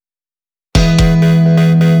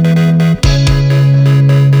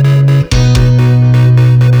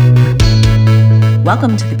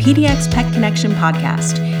Welcome to the PDX Pet Connection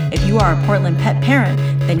podcast. If you are a Portland pet parent,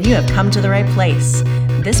 then you have come to the right place.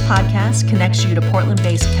 This podcast connects you to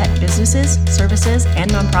Portland-based pet businesses, services, and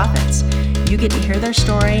nonprofits. You get to hear their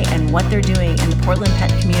story and what they're doing in the Portland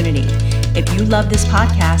pet community. If you love this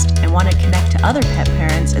podcast and want to connect to other pet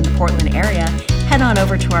parents in the Portland area, head on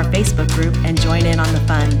over to our Facebook group and join in on the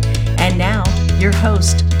fun. And now, your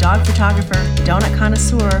host, dog photographer, donut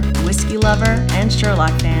connoisseur, whiskey lover, and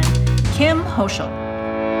Sherlock fan, Kim Hoschel.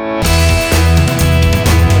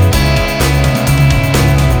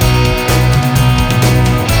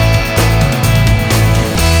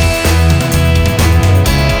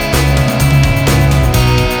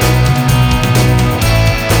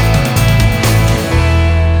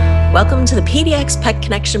 Welcome to the PDX Pet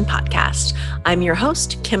Connection podcast. I'm your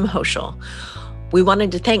host, Kim Hoschel. We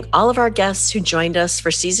wanted to thank all of our guests who joined us for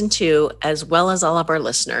season 2, as well as all of our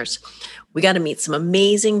listeners. We got to meet some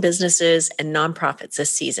amazing businesses and nonprofits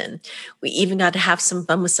this season. We even got to have some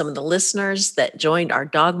fun with some of the listeners that joined our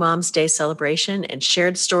Dog Moms Day celebration and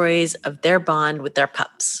shared stories of their bond with their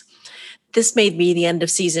pups. This may be the end of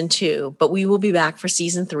season 2, but we will be back for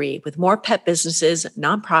season 3 with more pet businesses,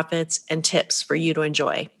 nonprofits, and tips for you to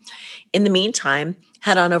enjoy. In the meantime,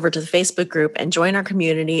 head on over to the Facebook group and join our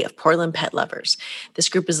community of Portland pet lovers. This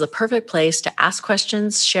group is the perfect place to ask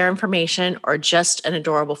questions, share information, or just an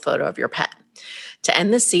adorable photo of your pet. To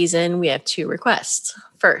end this season, we have 2 requests.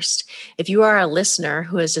 First, if you are a listener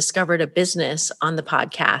who has discovered a business on the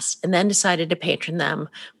podcast and then decided to patron them,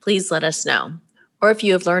 please let us know. Or if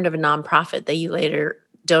you have learned of a nonprofit that you later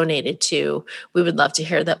donated to, we would love to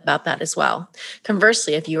hear about that as well.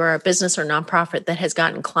 Conversely, if you are a business or nonprofit that has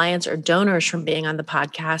gotten clients or donors from being on the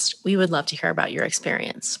podcast, we would love to hear about your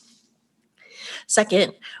experience.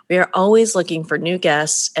 Second, we are always looking for new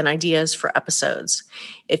guests and ideas for episodes.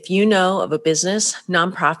 If you know of a business,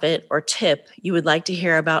 nonprofit, or tip you would like to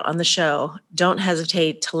hear about on the show, don't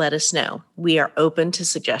hesitate to let us know. We are open to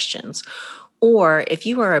suggestions. Or if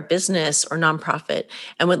you are a business or nonprofit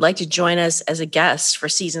and would like to join us as a guest for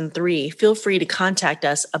season 3, feel free to contact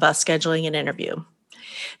us about scheduling an interview.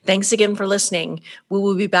 Thanks again for listening. We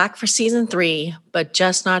will be back for season 3, but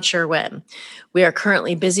just not sure when. We are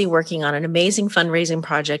currently busy working on an amazing fundraising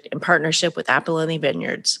project in partnership with Apollonia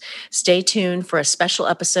Vineyards. Stay tuned for a special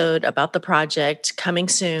episode about the project coming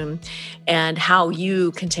soon and how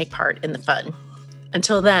you can take part in the fun.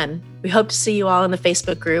 Until then, we hope to see you all in the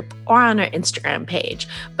Facebook group or on our Instagram page.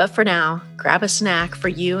 But for now, grab a snack for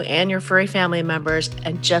you and your furry family members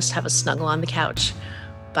and just have a snuggle on the couch.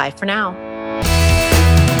 Bye for now.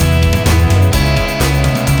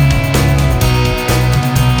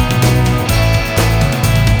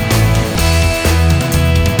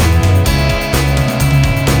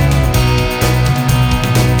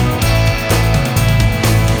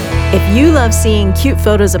 If you love seeing cute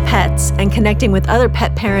photos of pets and connecting with other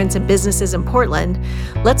pet parents and businesses in Portland,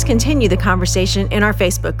 let's continue the conversation in our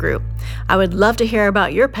Facebook group. I would love to hear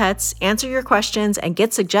about your pets, answer your questions, and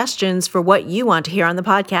get suggestions for what you want to hear on the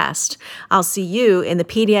podcast. I'll see you in the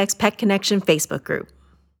PDX Pet Connection Facebook group.